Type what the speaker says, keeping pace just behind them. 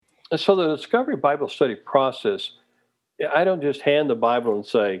And so the Discovery Bible Study process, I don't just hand the Bible and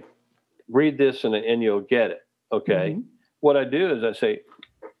say, read this and you'll get it. Okay. Mm-hmm. What I do is I say,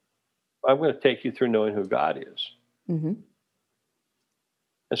 I'm going to take you through knowing who God is. Mm-hmm.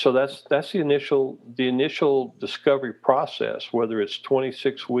 And so that's the initial discovery process, whether it's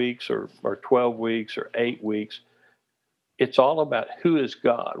 26 weeks or 12 weeks or 8 weeks. It's all about who is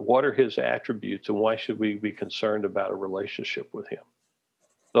God, what are his attributes, and why should we be concerned about a relationship with him.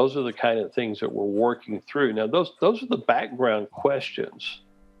 Those are the kind of things that we're working through. Now, those are the background questions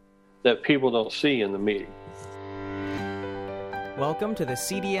that people don't see in the meeting. Welcome to the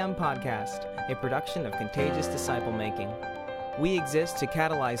CDM Podcast, a production of Contagious Disciple Making. We exist to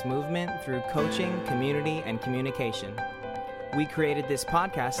catalyze movement through coaching, community, and communication. We created this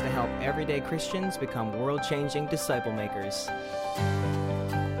podcast to help everyday Christians become world-changing disciple makers.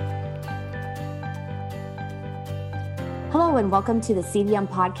 Hello and welcome to the CDM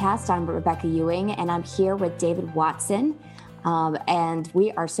Podcast. I'm Rebecca Ewing and I'm here with David Watson. And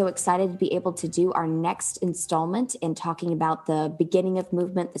we are so excited to be able to do our next installment in talking about the beginning of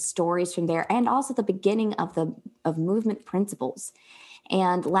movement, the stories from there, and also the beginning of movement principles.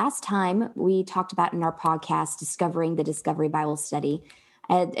 And last time we talked about in our podcast, Discovering the Discovery Bible Study.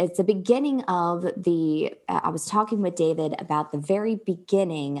 And it's the beginning of I was talking with David about the very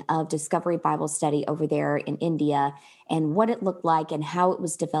beginning of Discovery Bible Study over there in India and what it looked like and how it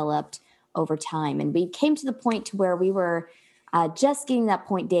was developed over time. And we came to the point to where we were just getting that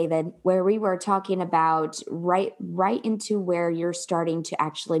point, David, where we were talking about right into where you're starting to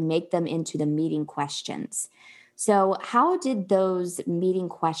actually make them into the meeting questions. So how did those meeting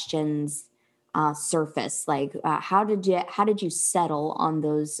questions surface? Like, how did you settle on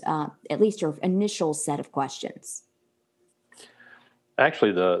those, at least your initial set of questions?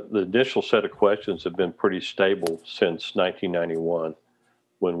 Actually, the initial set of questions have been pretty stable since 1991,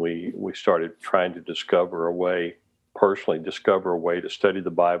 when we started trying to discover a way to study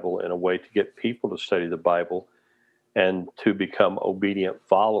the Bible and a way to get people to study the Bible and to become obedient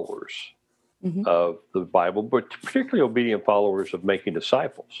followers of the Bible, but particularly obedient followers of making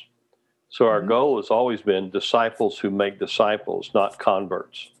disciples. So our goal has always been disciples who make disciples, not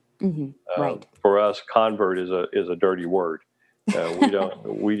converts. Right. For us, convert is a dirty word.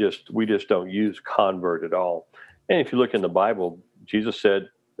 We just don't use convert at all. And if you look in the Bible, Jesus said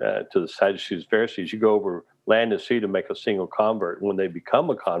to the Sadducees and Pharisees, you go over land and sea to make a single convert. When they become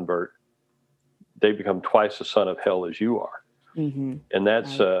a convert, they become twice the son of hell as you are. And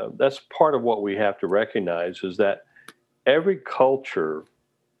that's part of what we have to recognize, is that every culture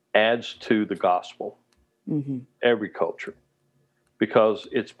adds to the gospel. Every culture, because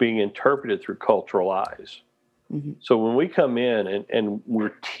it's being interpreted through cultural eyes. So when we come in and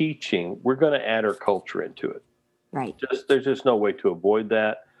we're teaching, we're going to add our culture into it. Right. There's just no way to avoid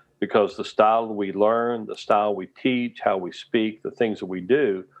that, because the style we learn, the style we teach, how we speak, the things that we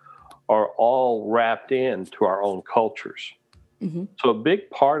do are all wrapped into our own cultures. So a big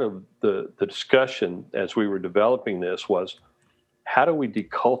part of the discussion as we were developing this was, how do we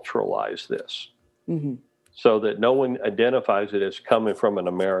deculturalize this so that no one identifies it as coming from an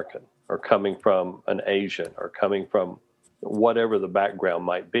American or coming from an Asian or coming from whatever the background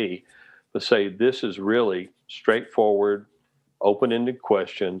might be, but say this is really straightforward, open-ended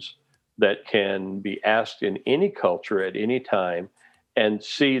questions that can be asked in any culture at any time and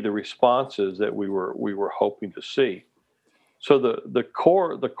see the responses that we were hoping to see. So the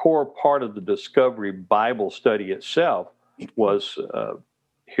core part of the Discovery Bible Study itself was,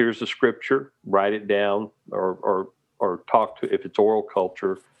 here's the scripture, write it down, or talk to, if it's oral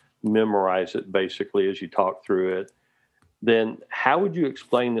culture, memorize it basically as you talk through it. Then how would you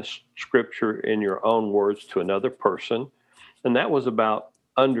explain this scripture in your own words to another person? And that was about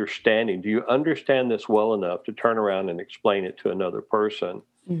understanding. Do you understand this well enough to turn around and explain it to another person?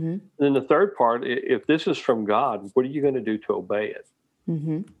 And then the third part, if this is from God, what are you going to do to obey it?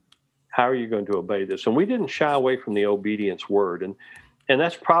 How are you going to obey this? And we didn't shy away from the obedience word. And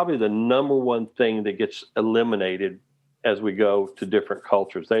that's probably the number one thing that gets eliminated as we go to different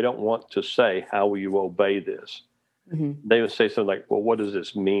cultures. They don't want to say, how will you obey this? They would say something like, well, what does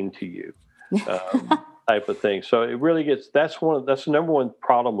this mean to you? Type of thing. So it really gets, that's the number one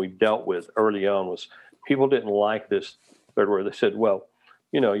problem we dealt with early on, was people didn't like this third word. They said, well,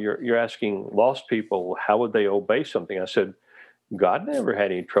 you're asking lost people, how would they obey something? I said, God never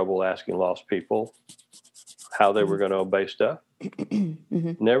had any trouble asking lost people how they were going to obey stuff.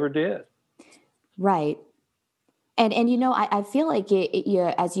 Never did. Right. And I feel like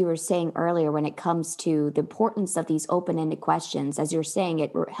as you were saying earlier, when it comes to the importance of these open-ended questions, as you're saying,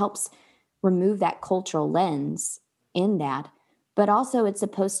 it helps remove that cultural lens in that. but also it's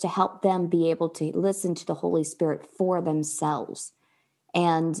supposed to help them be able to listen to the Holy Spirit for themselves.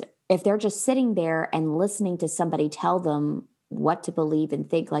 And if they're just sitting there and listening to somebody tell them what to believe and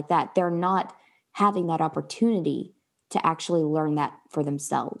think like that, they're not having that opportunity to actually learn that for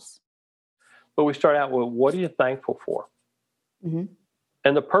themselves. But we start out with, what are you thankful for? Mm-hmm.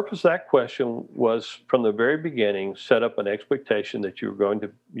 And the purpose of that question was, from the very beginning, set up an expectation that you're going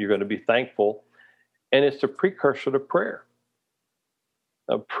to be thankful, and it's the precursor to prayer.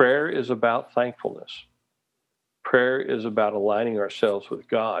 Prayer is about thankfulness. Prayer is about aligning ourselves with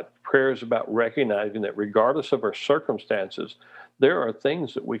God. Prayer is about recognizing that regardless of our circumstances, there are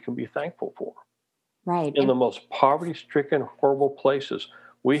things that we can be thankful for. Right. In the most poverty-stricken, horrible places,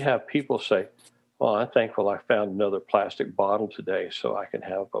 we have people say, "Oh, I'm thankful I found another plastic bottle today so I can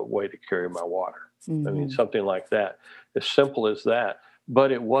have a way to carry my water." Mm-hmm. I mean, something like that. As simple as that.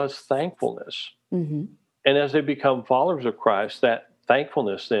 But it was thankfulness. Mm-hmm. And as they become followers of Christ, that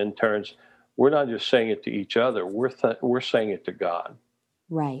thankfulness then turns, we're not just saying it to each other, we're saying it to God.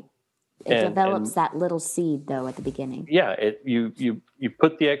 Right. It develops that little seed, though, at the beginning. Yeah, you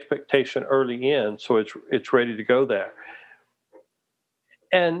put the expectation early in, so it's ready to go there.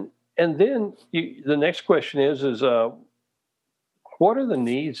 And then the next question is what are the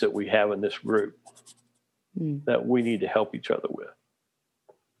needs that we have in this group that we need to help each other with?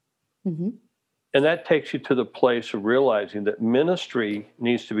 Mm-hmm. And that takes you to the place of realizing that ministry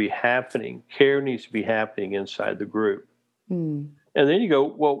needs to be happening, care needs to be happening inside the group. And then you go,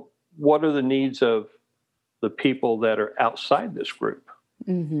 well, what are the needs of the people that are outside this group,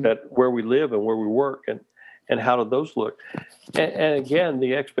 that where we live and where we work, and how do those look? And again,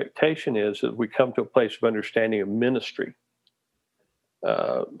 the expectation is that we come to a place of understanding of ministry.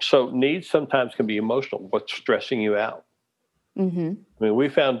 So needs sometimes can be emotional. What's stressing you out? Mm-hmm. I mean, we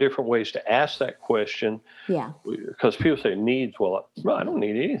found different ways to ask that question. Yeah. Because people say needs. Well, I don't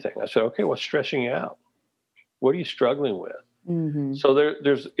need anything. I said, okay, what's stressing you out? What are you struggling with? Mm-hmm. So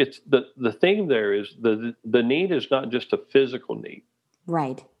there's the thing there is the need is not just a physical need.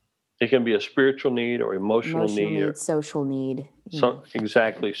 Right. It can be a spiritual need or emotional need, or social need. So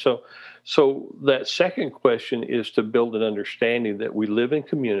exactly. So that second question is to build an understanding that we live in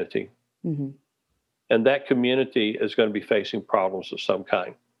community, and that community is going to be facing problems of some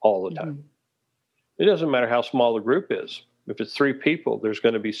kind all the time. It doesn't matter how small the group is. If it's 3 people, there's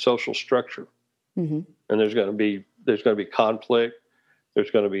going to be social structure, and there's going to be conflict.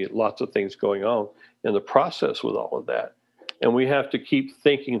 There's going to be lots of things going on in the process with all of that. And we have to keep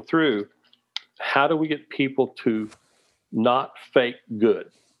thinking through, how do we get people to not fake good?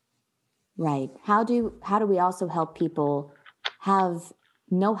 Right. How do we also help people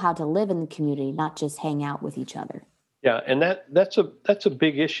know how to live in the community, not just hang out with each other? Yeah, and that's a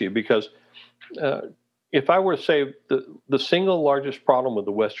big issue, because if I were to say the single largest problem with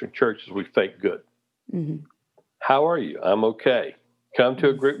the Western church is we fake good. How are you? I'm okay. Come to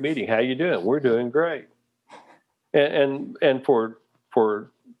a group meeting. How you doing? We're doing great. And for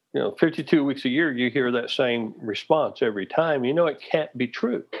 52 weeks a year, you hear that same response every time. You know it can't be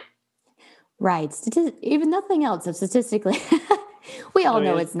true. Right. Even nothing else. Statistically, we all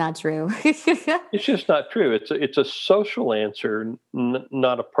know it's not true. It's just not true. It's a social answer,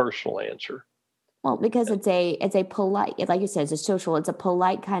 not a personal answer. Well, because it's a polite, like you said, it's a social. It's a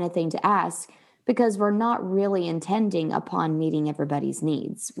polite kind of thing to ask, because we're not really intending upon meeting everybody's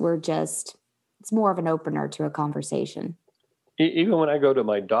needs. It's more of an opener to a conversation. Even when I go to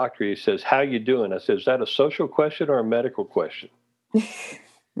my doctor, he says, "How you doing?" I said, "Is that a social question or a medical question?"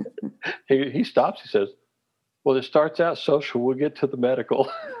 He stops. He says, "Well, it starts out social. We'll get to the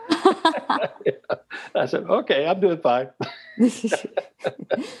medical." I said, "Okay, I'm doing fine."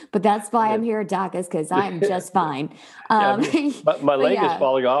 But that's why I'm here, Doc, is because I'm just fine. My leg is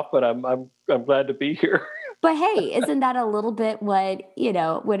falling off, but I'm glad to be here. But hey, isn't that a little bit what,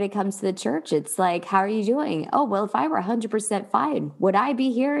 when it comes to the church, it's like, how are you doing? Oh, well, if I were 100% fine, would I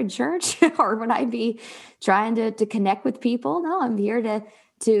be here in church, or would I be trying to connect with people? No, I'm here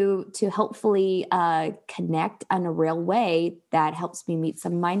to hopefully connect in a real way that helps me meet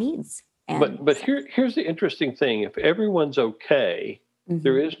some of my needs. But here's the interesting thing. If everyone's okay,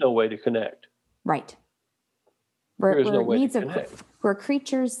 there is no way to connect. Right. There is no way to connect. We're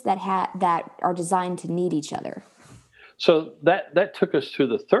creatures that are designed to need each other. So that took us to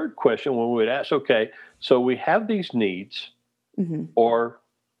the third question, when we would ask, okay, so we have these needs or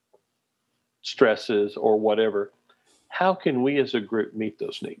stresses or whatever. How can we as a group meet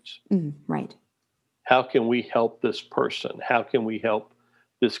those needs? Right. How can we help this person? How can we help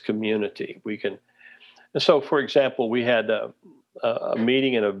this community? And so, for example, we had a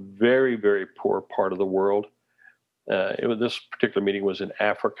meeting in a very, very poor part of the world. This particular meeting was in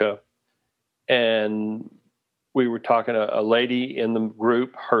Africa, and we were talking to a lady in the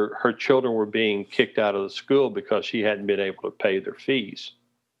group. Her children were being kicked out of the school because she hadn't been able to pay their fees.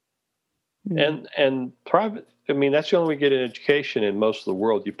 And private, I mean, that's the only way you get an education in most of the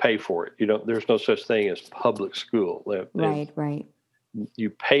world. You pay for it. There's no such thing as public school. Right. You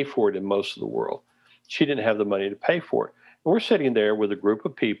pay for it in most of the world. She didn't have the money to pay for it. And we're sitting there with a group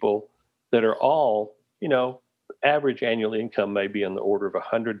of people that are all, average annual income may be in the order of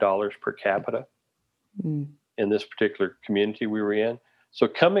 $100 per capita in this particular community we were in. So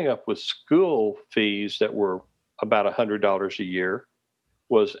coming up with school fees that were about $100 a year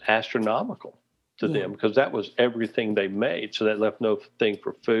was astronomical to them, because that was everything they made. So that left no thing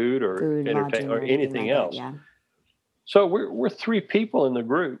for food or entertainment or anything like else. That, yeah. So we're three people in the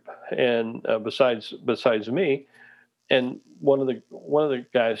group, and besides me, and one of the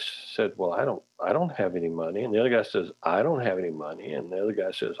guys said, "Well, I don't have any money," and the other guy says, "I don't have any money," and the other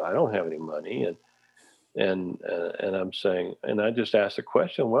guy says, "I don't have any money," and I'm saying, and I just asked the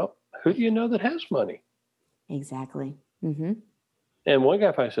question, "Well, who do you know that has money?" Exactly. Mm-hmm. And one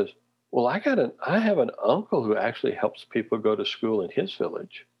guy finally says, "Well, I have an uncle who actually helps people go to school in his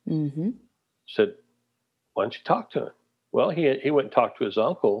village." Mm-hmm. Said, "Why don't you talk to him?" Well, he went and talked to his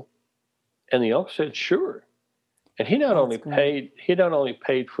uncle, and the uncle said, "Sure." And he not only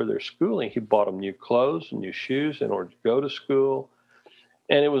paid for their schooling, he bought them new clothes and new shoes in order to go to school.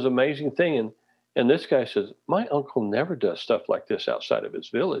 And it was an amazing thing. And this guy says, "My uncle never does stuff like this outside of his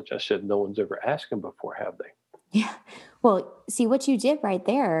village." I said, "No one's ever asked him before, have they?" Yeah. Well, see what you did right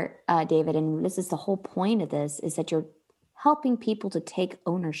there, David, and this is the whole point of this, is that you're helping people to take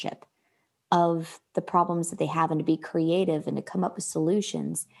ownership of the problems that they have and to be creative and to come up with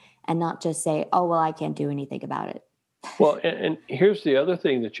solutions and not just say, "Oh, well, I can't do anything about it." Well, and here's the other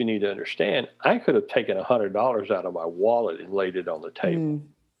thing that you need to understand. I could have taken $100 out of my wallet and laid it on the table.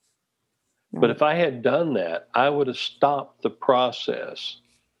 Right. But if I had done that, I would have stopped the process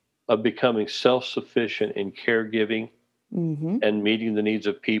of becoming self-sufficient in caregiving and meeting the needs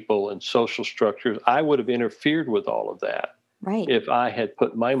of people and social structures. I would have interfered with all of that. Right. If I had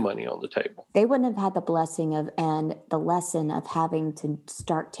put my money on the table. They wouldn't have had the blessing of and the lesson of having to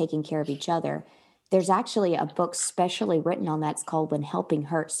start taking care of each other. There's actually a book specially written on that. It's called When Helping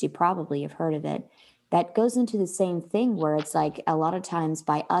Hurts. You probably have heard of it. That goes into the same thing where it's like a lot of times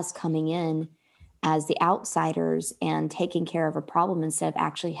by us coming in as the outsiders and taking care of a problem instead of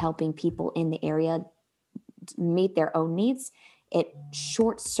actually helping people in the area meet their own needs, it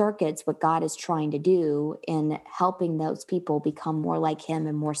short circuits what God is trying to do in helping those people become more like him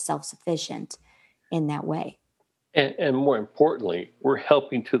and more self-sufficient in that way. And more importantly, we're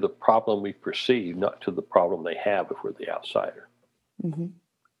helping to the problem we perceive, not to the problem they have if we're the outsider. Mm-hmm.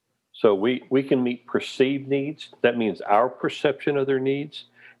 So we can meet perceived needs. That means our perception of their needs,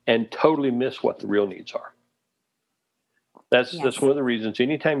 and totally miss what the real needs are. That's one of the reasons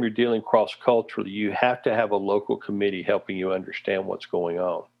anytime you're dealing cross-culturally, you have to have a local committee helping you understand what's going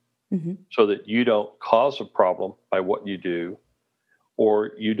on so that you don't cause a problem by what you do,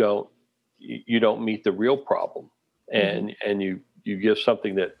 or you don't meet the real problem. And you give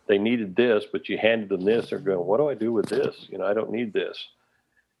something that they needed this, but you handed them this. They're going, "What do I do with this? I don't need this."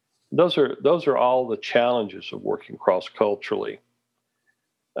 Those are all the challenges of working cross-culturally.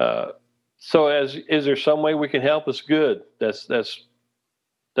 So is there some way we can help? It's good. That's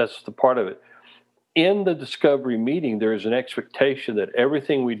the part of it. In the discovery meeting, there is an expectation that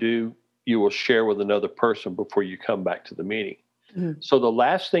everything we do, you will share with another person before you come back to the meeting. Mm-hmm. So the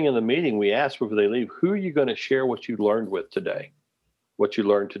last thing in the meeting we ask before they leave, who are you going to share what you learned today?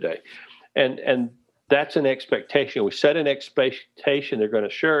 And that's an expectation. We set an expectation they're going to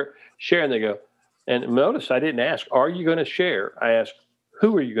share, and they go, and notice I didn't ask, are you going to share? I asked,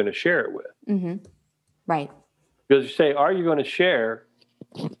 who are you going to share it with? Mm-hmm. Right. Because you say, are you going to share?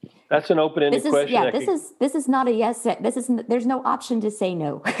 That's an open-ended question. Yeah, this is not a yes. There's no option to say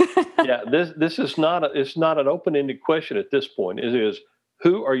no. Yeah, this is not it's not an open-ended question at this point. It is,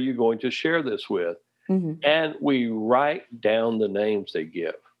 who are you going to share this with? Mm-hmm. And we write down the names they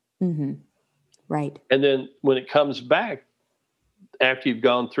give. Mm-hmm. Right. And then when it comes back, after you've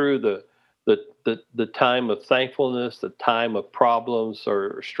gone through the time of thankfulness, the time of problems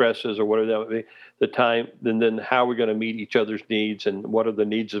or stresses or whatever that would be, the time, and then how we're going to meet each other's needs and what are the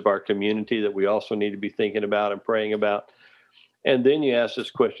needs of our community that we also need to be thinking about and praying about. And then you ask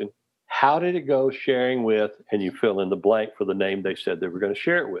this question, how did it go sharing with, and you fill in the blank for the name they said they were going to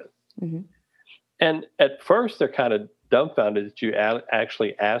share it with. Mm-hmm. And at first they're kind of dumbfounded that you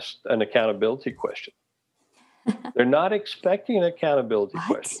actually asked an accountability question. They're not expecting an accountability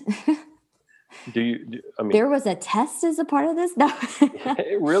question. I mean, there was a test as a part of this? No.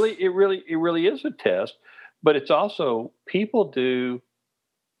 it really is a test, but it's also people do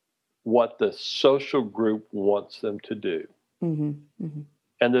what the social group wants them to do. Mm-hmm, mm-hmm.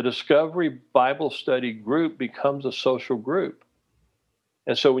 And the Discovery Bible Study group becomes a social group.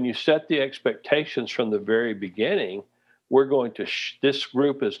 And so when you set the expectations from the very beginning, we're going to, this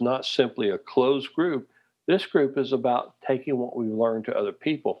group is not simply a closed group. This group is about taking what we've learned to other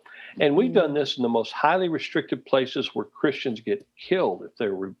people. And we've done this in the most highly restricted places where Christians get killed if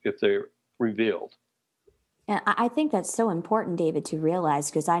they're revealed. And I think that's so important, David, to realize,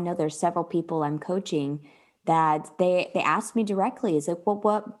 because I know there's several people I'm coaching that they ask me directly, is like,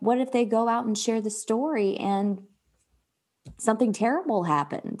 well, what if they go out and share the story and something terrible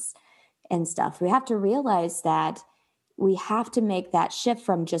happens and stuff? We have to realize that we have to make that shift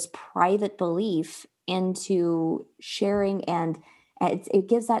from just private belief into sharing, and it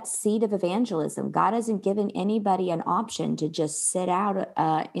gives that seed of evangelism. God isn't giving anybody an option to just sit on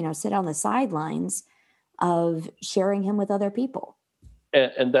the sidelines of sharing him with other people.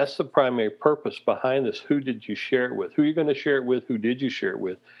 And that's the primary purpose behind this. Who did you share it with? Who are you going to share it with? Who did you share it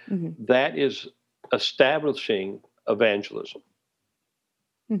with? Mm-hmm. That is establishing evangelism.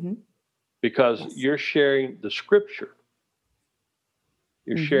 Mm-hmm. Because you're sharing the scripture.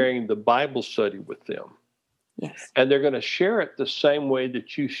 You're mm-hmm. sharing the Bible study with them. Yes. And they're going to share it the same way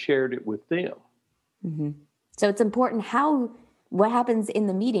that you shared it with them. Mm-hmm. So it's important what happens in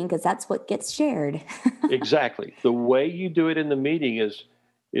the meeting, because that's what gets shared. Exactly. The way you do it in the meeting is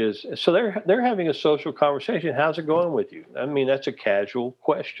so they're having a social conversation. How's it going with you? I mean, that's a casual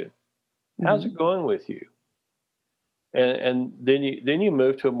question. Mm-hmm. How's it going with you? And then you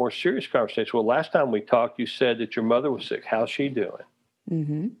move to a more serious conversation. Well, last time we talked, you said that your mother was sick. How's she doing?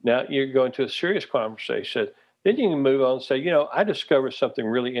 Mm-hmm. Now you're going to a serious conversation. Then you can move on and say, I discovered something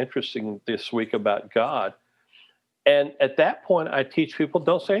really interesting this week about God. And at that point, I teach people,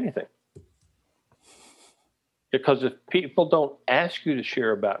 don't say anything. Because if people don't ask you to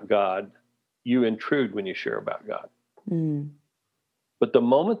share about God, you intrude when you share about God. Mm. But the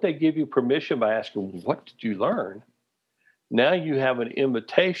moment they give you permission by asking, what did you learn? Now you have an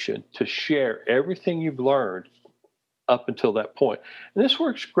invitation to share everything you've learned up until that point. And this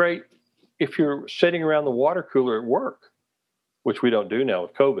works great if you're sitting around the water cooler at work, which we don't do now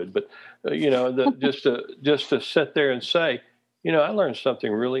with COVID, but just to sit there and say, I learned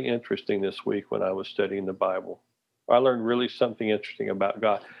something really interesting this week when I was studying the Bible. Or I learned really something interesting about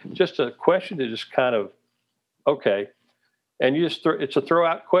God. Just a question to just kind of, okay. And you just it's a throw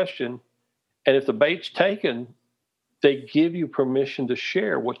out question. And if the bait's taken, they give you permission to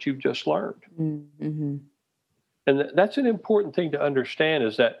share what you've just learned. Mm-hmm. And that's an important thing to understand,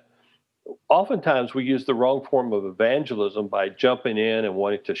 is that oftentimes we use the wrong form of evangelism by jumping in and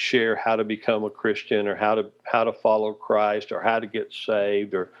wanting to share how to become a Christian, or how to follow Christ, or how to get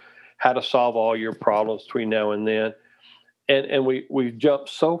saved, or how to solve all your problems between now and then. And we jump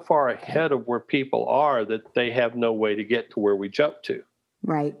so far ahead of where people are that they have no way to get to where we jump to.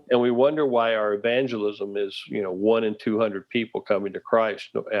 Right. And we wonder why our evangelism is, 1 in 200 people coming to Christ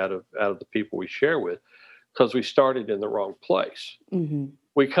out of the people we share with, because we started in the wrong place. Mm-hmm.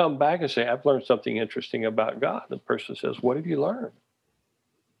 We come back and say, I've learned something interesting about God. The person says, what have you learned?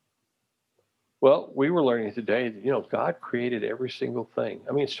 Well, we were learning today that, God created every single thing.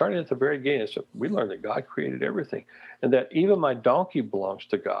 I mean, starting at the very beginning, so we learned that God created everything, and that even my donkey belongs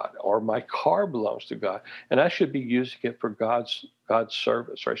to God, or my car belongs to God, and I should be using it for God's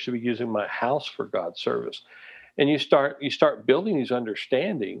service, or I should be using my house for God's service. And you start building these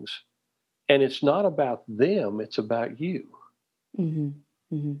understandings, and it's not about them, it's about you. Mm-hmm.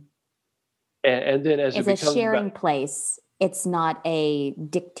 Mm-hmm. And then as it's it becomes a sharing place. It's not a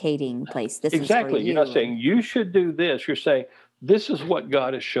dictating place. This exactly. Is for you. You're not saying you should do this. You're saying this is what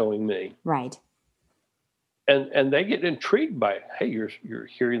God is showing me. Right. And they get intrigued by it. Hey, you're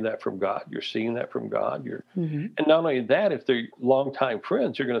hearing that from God. You're seeing that from God. Mm-hmm. And not only that, if they're longtime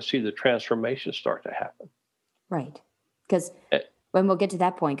friends, you're going to see the transformation start to happen. Right. Because when we'll get to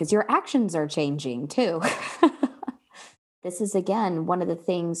that point, because your actions are changing too. This is, again, one of the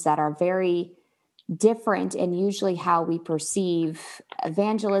things that are very different, and usually how we perceive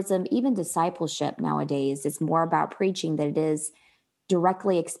evangelism, even discipleship nowadays. It's more about preaching than it is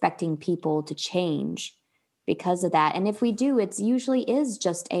directly expecting people to change because of that. And if we do, it usually is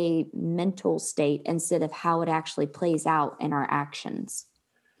just a mental state instead of how it actually plays out in our actions.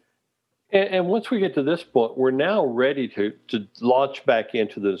 And once we get to this point, we're now ready to launch back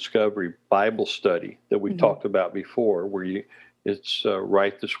into the Discovery Bible study that we mm-hmm. talked about before, where it's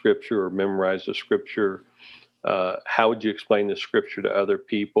write the scripture or memorize the scripture. How would you explain the scripture to other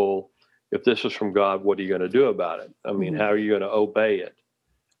people? if this is from God, what are you going to do about it? I mean, how are you going to obey it?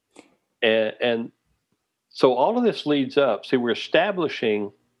 And so all of this leads up. See, we're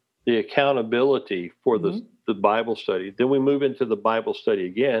establishing the accountability for the Bible study. Then we move into the Bible study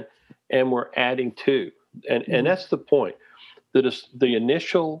again, and we're adding to. And that's the point. The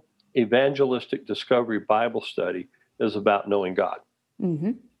initial evangelistic discovery Bible study is about knowing God.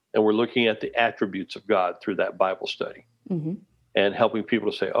 And we're looking at the attributes of God through that Bible study. And helping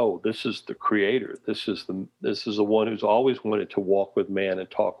people to say, oh, this is the creator. This is the one who's always wanted to walk with man and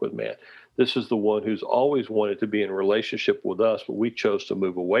talk with man. This is the one who's always wanted to be in a relationship with us, but we chose to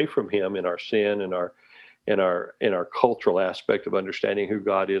move away from him in our sin and in our cultural aspect of understanding who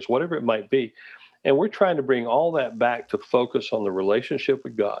God is, whatever it might be. And we're trying to bring all that back to focus on the relationship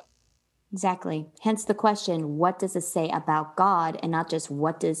with God. Exactly. Hence the question, what does it say about God, and not just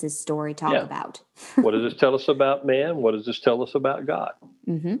what does his story talk about? What does this tell us about man? What does this tell us about God?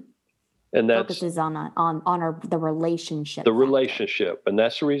 And that focuses on the relationship. The relationship. And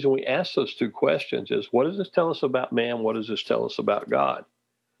that's the reason we ask those two questions is, what does this tell us about man? What does this tell us about God?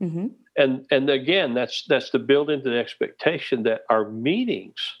 And again, that's to build into the expectation that our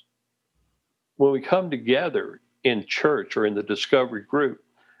meetings, when we come together in church or in the discovery group,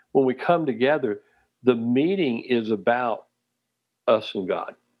 when we come together, the meeting is about us and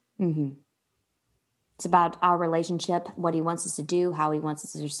God. It's about our relationship, what he wants us to do, how he wants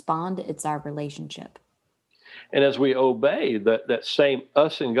us to respond. It's our relationship. And as we obey, that same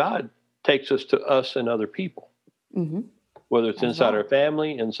us and God takes us to us and other people. Whether it's inside our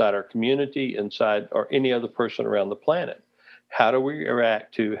family, inside our community, inside or any other person around the planet. How do we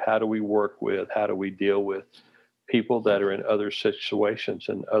react to, how do we work with, how do we deal with people that are in other situations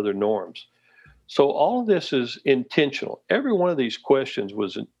and other norms? So all of this is intentional. Every one of these questions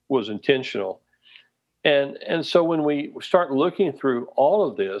was intentional. And so when we start looking through all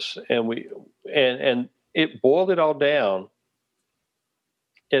of this and it boiled it all down,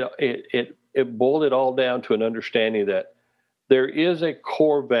 it boiled it all down to an understanding that there is a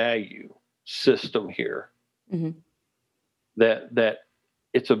core value system here that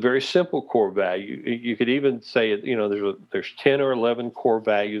it's a very simple core value. You could even say, there's 10 or 11 core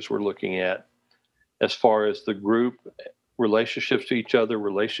values we're looking at as far as the group, relationships to each other,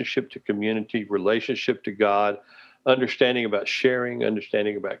 relationship to community, relationship to God, understanding about sharing,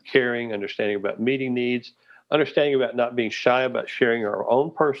 understanding about caring, understanding about meeting needs, understanding about not being shy about sharing our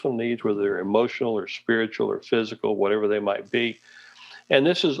own personal needs, whether they're emotional or spiritual or physical, whatever they might be. And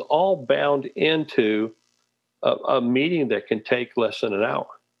this is all bound into a meeting that can take less than an hour.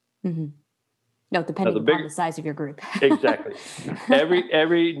 No, depending on the size of your group. Exactly.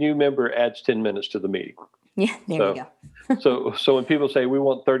 Every new member adds 10 minutes to the meeting. Yeah, there we go. So when people say we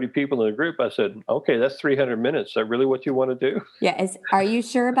want 30 people in a group, I said, okay, that's 300 minutes. Is that really what you want to do? Yeah. Are you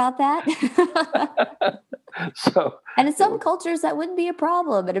sure about that? And in some cultures that wouldn't be a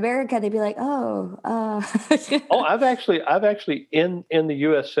problem. In America, they'd be like, I've actually in the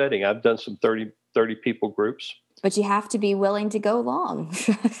U.S. setting, I've done some 30 people groups. But you have to be willing to go long.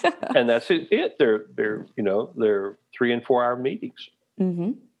 And that's it. They're 3 and 4 hour meetings.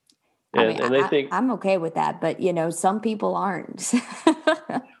 And they think I'm okay with that, but some people aren't.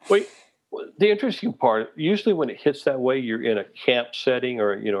 Wait, the interesting part, usually when it hits that way, you're in a camp setting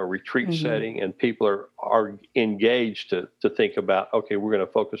or a retreat setting, and people are engaged to think about, okay, we're going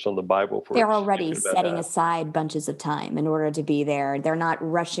to focus on the Bible. They're already setting aside bunches of time in order to be there. They're not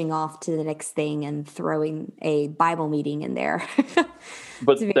rushing off to the next thing and throwing a Bible meeting in there.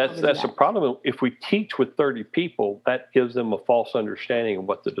 But that's a problem. If we teach with 30 people, that gives them a false understanding of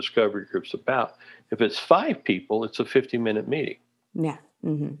what the discovery group's about. If it's 5 people, it's a 50-minute meeting. Yeah.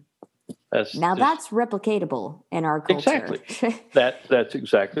 That's replicatable in our culture. Exactly. That's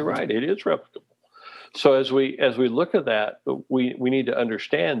exactly right. It is replicable. So as we look at that, we need to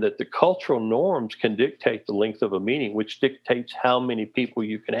understand that the cultural norms can dictate the length of a meeting, which dictates how many people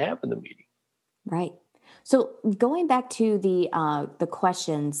you can have in the meeting. Right. So going back to the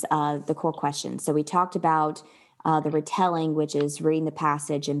questions, the core questions. So we talked about the retelling, which is reading the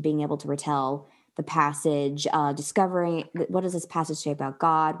passage and being able to retell the passage, discovering what does this passage say about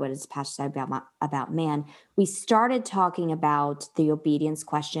God? What does this passage say about man? We started talking about the obedience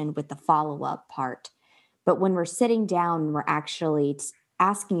question with the follow-up part. But when we're sitting down, we're actually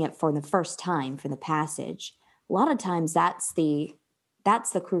asking it for the first time for the passage. A lot of times that's the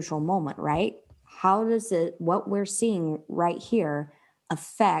crucial moment, right? How does what we're seeing right here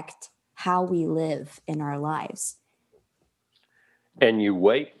affect how we live in our lives? And you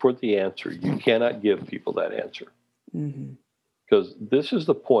wait for the answer. You cannot give people that answer. Because this is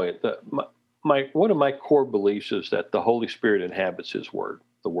the point that one of my core beliefs is that the Holy Spirit inhabits His Word,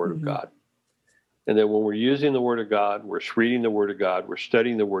 the Word of God. And then when we're using the Word of God, we're reading the Word of God, we're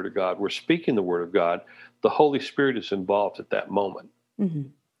studying the Word of God, we're speaking the Word of God, the Holy Spirit is involved at that moment. Mm-hmm.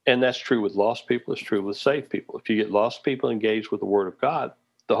 And that's true with lost people. It's true with saved people. If you get lost people engaged with the Word of God,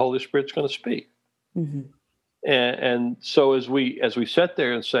 the Holy Spirit's going to speak. Mm-hmm. And so as we sit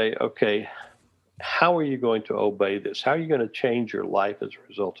there and say, okay, how are you going to obey this? How are you going to change your life as a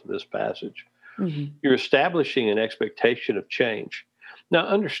result of this passage? Mm-hmm. You're establishing an expectation of change. Now,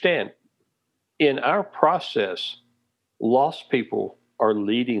 understand, in our process, lost people are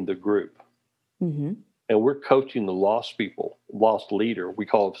leading the group. Mm-hmm. And we're coaching the lost people, lost leader, we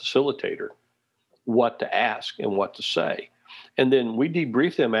call it facilitator, what to ask and what to say. And then we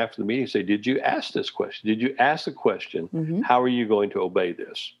debrief them after the meeting and say, did you ask this question? Did you ask the question, Mm-hmm. how are you going to obey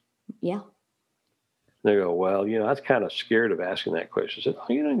this? Yeah. They go, well, I was kind of scared of asking that question. I said,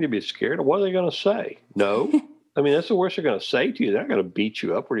 oh, you don't need to be scared. What are they going to say? No. I mean, that's the worst they're going to say to you. They're not going to beat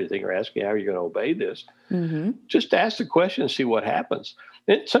you up or anything or ask you how you're going to obey this. Mm-hmm. Just ask the question and see what happens.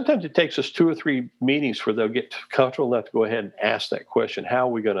 And sometimes it takes us 2 or 3 meetings where they'll get comfortable enough to go ahead and ask that question. How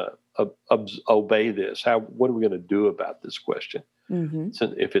are we going to obey this? What are we going to do about this question? Mm-hmm.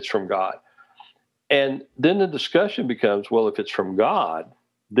 So if it's from God? And then the discussion becomes, well, if it's from God,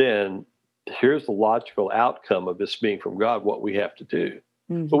 then here's the logical outcome of this being from God, what we have to do.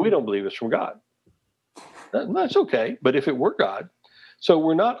 Mm-hmm. But we don't believe it's from God. That's okay. But if it were God, so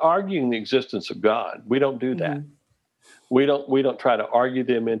we're not arguing the existence of God. We don't do that. Mm-hmm. We don't try to argue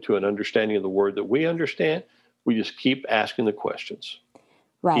them into an understanding of the word that we understand. We just keep asking the questions.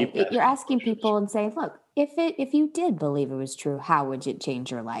 Right. You're asking people and saying, look, if you did believe it was true, how would it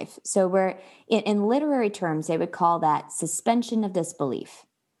change your life? So we're in literary terms, they would call that suspension of disbelief.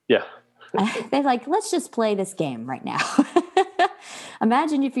 Yeah. They're like, let's just play this game right now.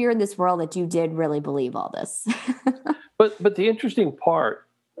 Imagine if you're in this world that you did really believe all this. But the interesting part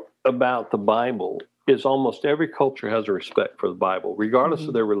about the Bible is almost every culture has a respect for the Bible, regardless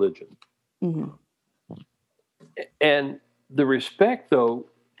of their religion. Mm-hmm. And the respect, though,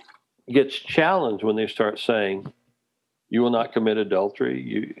 gets challenged when they start saying, you will not commit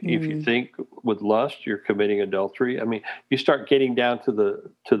adultery. If you think with lust, you're committing adultery. I mean, you start getting down to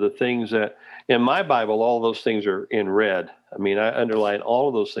the things that, in my Bible, all those things are in red. I mean, I underline all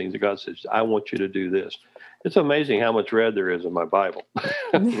of those things that God says, I want you to do this. It's amazing how much red there is in my Bible.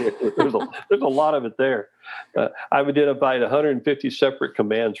 There's a lot of it there. I've identified 150 separate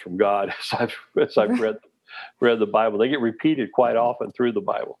commands from God as I've read the Bible. They get repeated quite often through the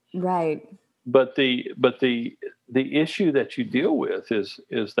Bible. Right. But the issue that you deal with is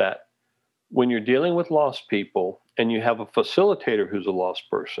that when you're dealing with lost people and you have a facilitator who's a lost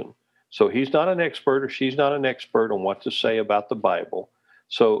person, so he's not an expert or she's not an expert on what to say about the Bible.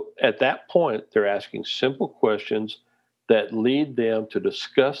 So at that point, they're asking simple questions that lead them to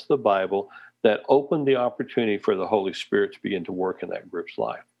discuss the Bible, that open the opportunity for the Holy Spirit to begin to work in that group's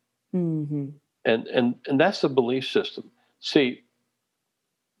life. Mm-hmm. And that's the belief system. See,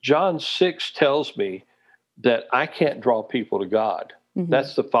 John 6 tells me that I can't draw people to God. Mm-hmm.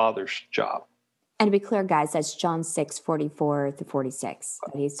 That's the Father's job. And to be clear, guys, that's John 6, 44 to 46.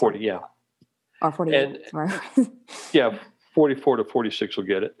 40, yeah. Or 48. Yeah, 44 to 46 will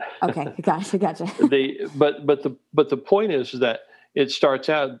get it. Okay, gotcha. But the point is that it starts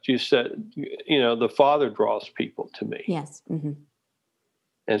out, you said, the Father draws people to me. Yes. Mm-hmm.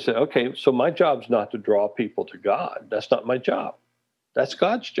 And say, okay, so my job's not to draw people to God. That's not my job. That's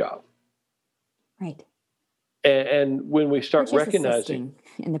God's job. Right. And when we start recognizing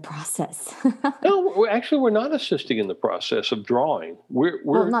in the process. No, we're not assisting in the process of drawing.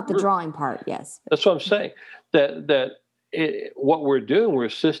 We're not the drawing part. Yes. That's what I'm saying. What we're doing, we're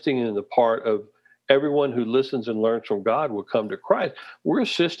assisting in the part of everyone who listens and learns from God will come to Christ. We're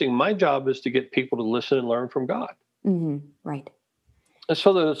assisting. My job is to get people to listen and learn from God. Mm-hmm. Right. And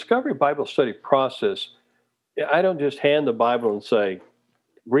so the Discovery Bible Study process, I don't just hand the Bible and say,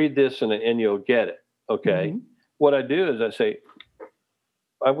 read this and you'll get it. Okay. Mm-hmm. What I do is I say,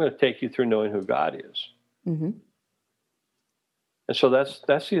 I'm going to take you through knowing who God is. Mm-hmm. And so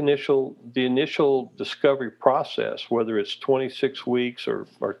that's the initial discovery process, whether it's 26 weeks or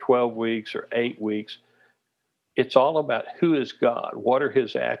 12 weeks or 8 weeks. It's all about who is God, what are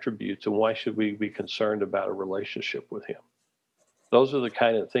his attributes, and why should we be concerned about a relationship with him? Those are the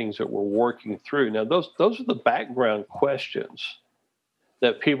kind of things that we're working through. Now, those are the background questions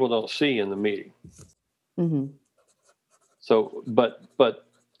that people don't see in the meeting. Mm-hmm. So, but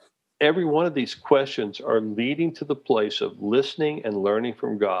every one of these questions are leading to the place of listening and learning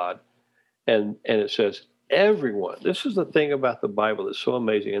from God. And it says, everyone, this is the thing about the Bible that's so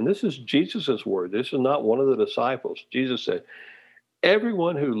amazing. And this is Jesus's word. This is not one of the disciples. Jesus said,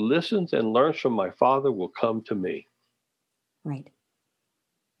 everyone who listens and learns from my Father will come to me. Right.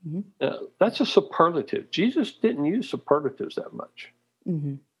 That's a superlative. Jesus didn't use superlatives that much.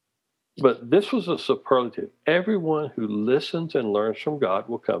 Mm-hmm. But this was a superlative. Everyone who listens and learns from God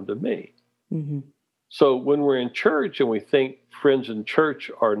will come to me. Mm-hmm. So when we're in church and we think friends in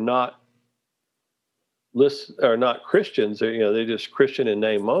church are not Christians, they're just Christian in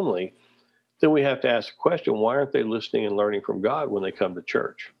name only, then we have to ask the question, why aren't they listening and learning from God when they come to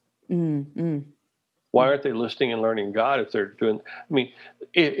church? Mm-hmm. Why aren't they listening and learning God if they're doing? I mean,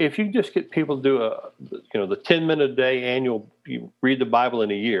 if you just get people to do the 10-minute a day annual, you read the Bible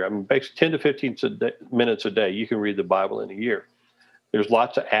in a year. I mean, basically 10 to 15 minutes a day, you can read the Bible in a year. There's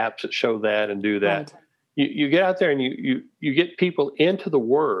lots of apps that show that and do that. Right. You get out there and you get people into the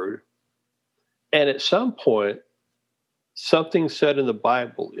Word, and at some point, something said in the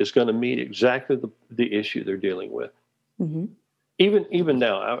Bible is going to meet exactly the issue they're dealing with. Mm-hmm. Even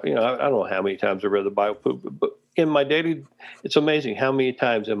now, I don't know how many times I read the Bible, but in my daily, it's amazing how many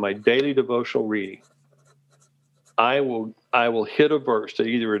times in my daily devotional reading, I will hit a verse that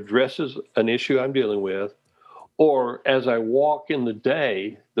either addresses an issue I'm dealing with, or as I walk in the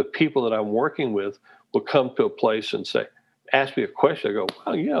day, the people that I'm working with will come to a place and ask me a question. I go,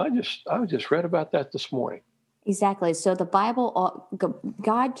 well, I just read about that this morning. Exactly. So the Bible,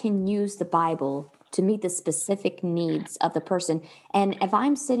 God can use the Bible to meet the specific needs of the person. And if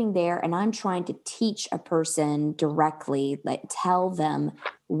I'm sitting there and I'm trying to teach a person directly, like tell them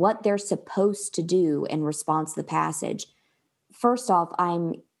what they're supposed to do in response to the passage, first off,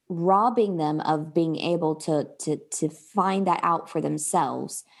 I'm robbing them of being able to find that out for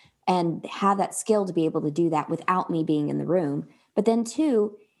themselves and have that skill to be able to do that without me being in the room. But then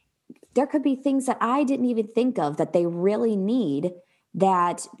two, there could be things that I didn't even think of that they really need,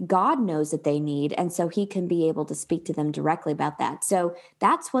 that God knows that they need. And so he can be able to speak to them directly about that. So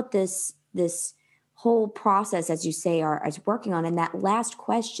that's what this whole process, as you say, is working on. And that last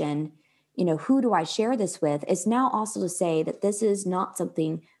question, who do I share this with, is now also to say that this is not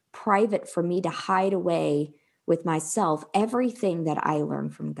something private for me to hide away with myself. Everything that I learn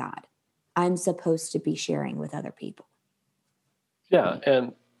from God, I'm supposed to be sharing with other people. Yeah.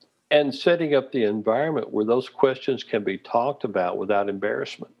 And setting up the environment where those questions can be talked about without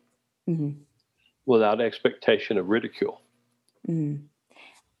embarrassment, mm-hmm. without expectation of ridicule. Mm-hmm.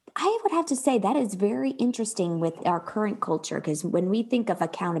 I would have to say that is very interesting with our current culture, because when we think of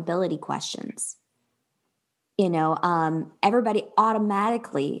accountability questions, everybody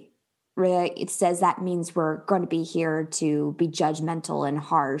automatically, it says that means we're going to be here to be judgmental and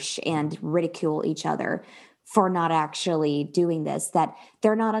harsh and ridicule each other for not actually doing this, that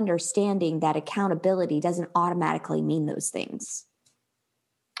they're not understanding that accountability doesn't automatically mean those things.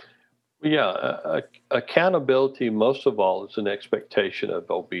 Yeah, accountability, most of all, is an expectation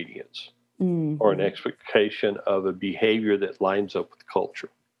of obedience, mm-hmm. or an expectation of a behavior that lines up with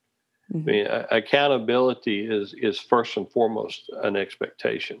culture. Mm-hmm. I mean, accountability is first and foremost an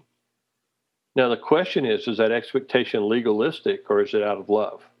expectation. Now, the question is that expectation legalistic, or is it out of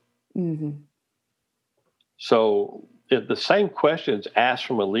love? Mm-hmm. So if the same questions asked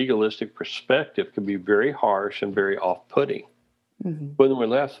from a legalistic perspective can be very harsh and very off-putting. Mm-hmm. But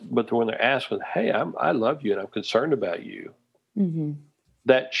when they're asked with, hey, I love you and I'm concerned about you, mm-hmm.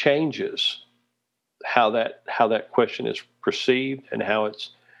 that changes how that question is perceived and how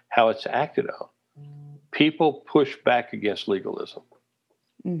it's acted on. People push back against legalism,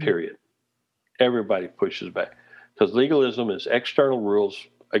 mm-hmm. period. Everybody pushes back, because legalism is external rules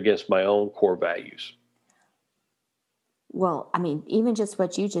against my own core values. Well, I mean, even just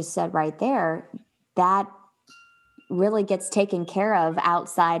what you just said right there, that really gets taken care of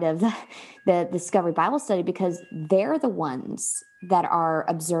outside of the Discovery Bible Study, because they're the ones that are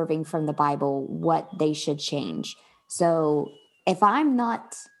observing from the Bible what they should change. So if I'm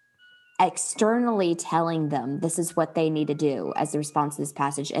not externally telling them this is what they need to do as a response to this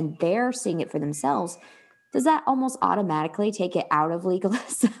passage, and they're seeing it for themselves, does that almost automatically take it out of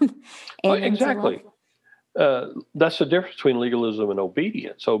legalism? Exactly. That's the difference between legalism and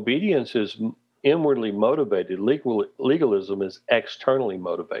obedience. Obedience is inwardly motivated. Legalism is externally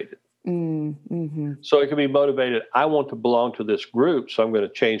motivated. Mm-hmm. So it can be motivated, I want to belong to this group, so I'm going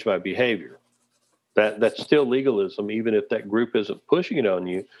to change my behavior. That's still legalism, even if that group isn't pushing it on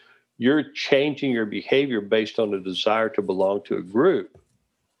you. You're changing your behavior based on a desire to belong to a group.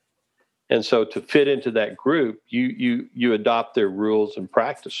 And so to fit into that group, you adopt their rules and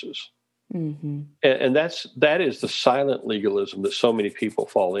practices. Mm-hmm. And that is the silent legalism that so many people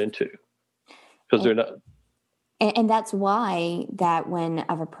fall into, because they're not. And that's why that when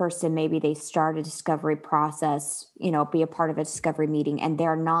of a person, maybe they start a discovery process, be a part of a discovery meeting, and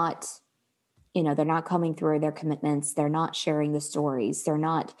they're not coming through their commitments. They're not sharing the stories. They're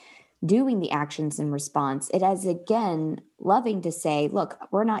not doing the actions in response. It is, again, loving to say, look,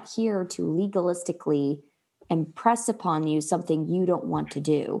 we're not here to legalistically impress upon you something you don't want to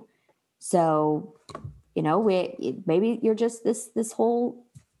do. So, maybe you're just this whole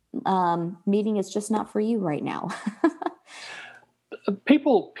meeting is just not for you right now.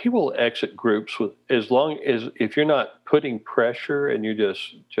 People exit groups with, as long as, if you're not putting pressure and you're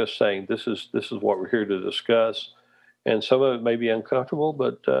just saying this is what we're here to discuss, and some of it may be uncomfortable,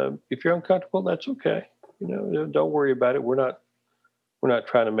 but if you're uncomfortable, that's okay. Don't worry about it. We're not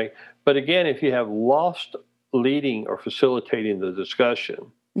trying to make. But again, if you have lost leading or facilitating the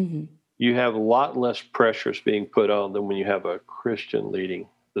discussion, mm-hmm. you have a lot less pressures being put on than when you have a Christian leading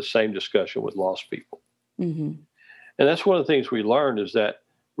the same discussion with lost people. Mm-hmm. And that's one of the things we learned, is that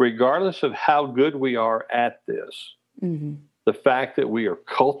regardless of how good we are at this, mm-hmm. the fact that we are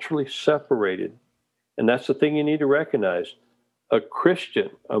culturally separated, and that's the thing you need to recognize, a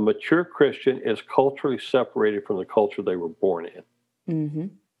mature Christian is culturally separated from the culture they were born in. Mm-hmm.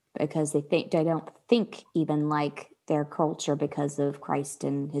 Because they don't think even like their culture because of Christ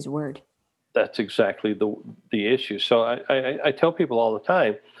and his word. That's exactly the issue. So I tell people all the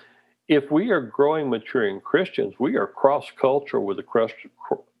time, if we are growing, maturing Christians, we are cross-cultural with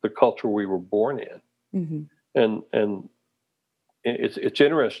the culture we were born in. Mm-hmm. And it's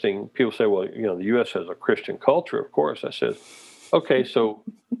interesting. People say, well, the U.S. has a Christian culture, of course. I said, okay, so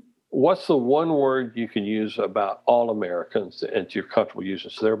what's the one word you can use about all Americans and you're comfortable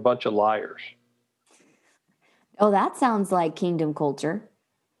using? So they're a bunch of liars. Oh, that sounds like kingdom culture.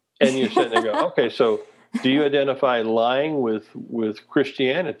 And you're sitting there going, okay, so do you identify lying with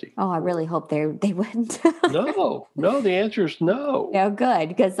Christianity? Oh, I really hope they wouldn't. No, the answer is no. No, good,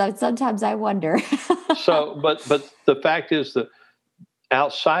 because sometimes I wonder. So, but the fact is that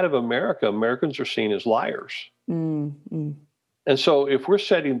outside of America, Americans are seen as liars. Mm-hmm. And so if we're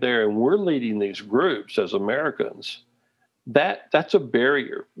sitting there and we're leading these groups as Americans, that's a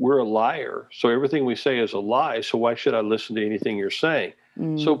barrier. We're a liar. So everything we say is a lie. So why should I listen to anything you're saying?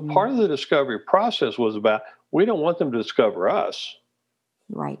 Mm-hmm. So part of the discovery process was about, we don't want them to discover us.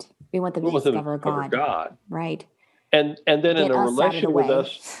 Right. We want them to discover God. Right. And then get in a relation with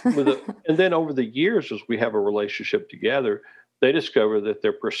us, and then over the years, as we have a relationship together, they discover that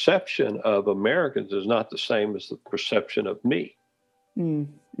their perception of Americans is not the same as the perception of me, mm-hmm.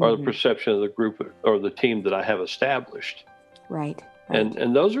 or the perception of the group or the team that I have established. Right.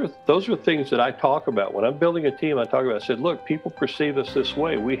 And those are things that I talk about. When I'm building a team, I talk about, I said, look, people perceive us this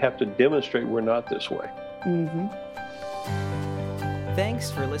way. We have to demonstrate we're not this way. Mm-hmm.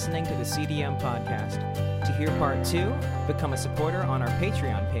 Thanks for listening to the CDM podcast. To hear part 2, become a supporter on our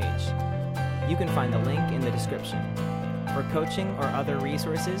Patreon page. You can find the link in the description. For coaching or other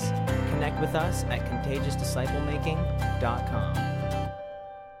resources, connect with us at contagiousdisciplemaking.com.